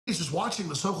He's just watching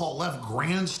the so-called left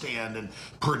grandstand and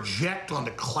project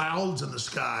onto clouds in the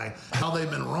sky how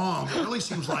they've been wrong. It really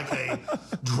seems like a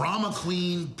drama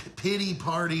queen pity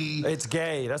party. It's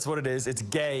gay. That's what it is. It's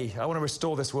gay. I want to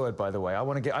restore this word, by the way. I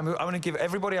want to give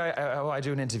everybody I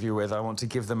do an interview with, I want to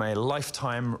give them a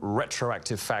lifetime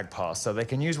retroactive fag pass, so they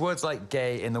can use words like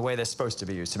gay in the way they're supposed to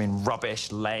be used. I mean, rubbish,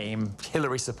 lame,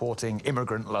 Hillary supporting,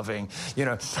 immigrant loving. You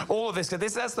know, all of this.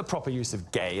 That's the proper use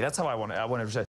of gay. That's how I want to.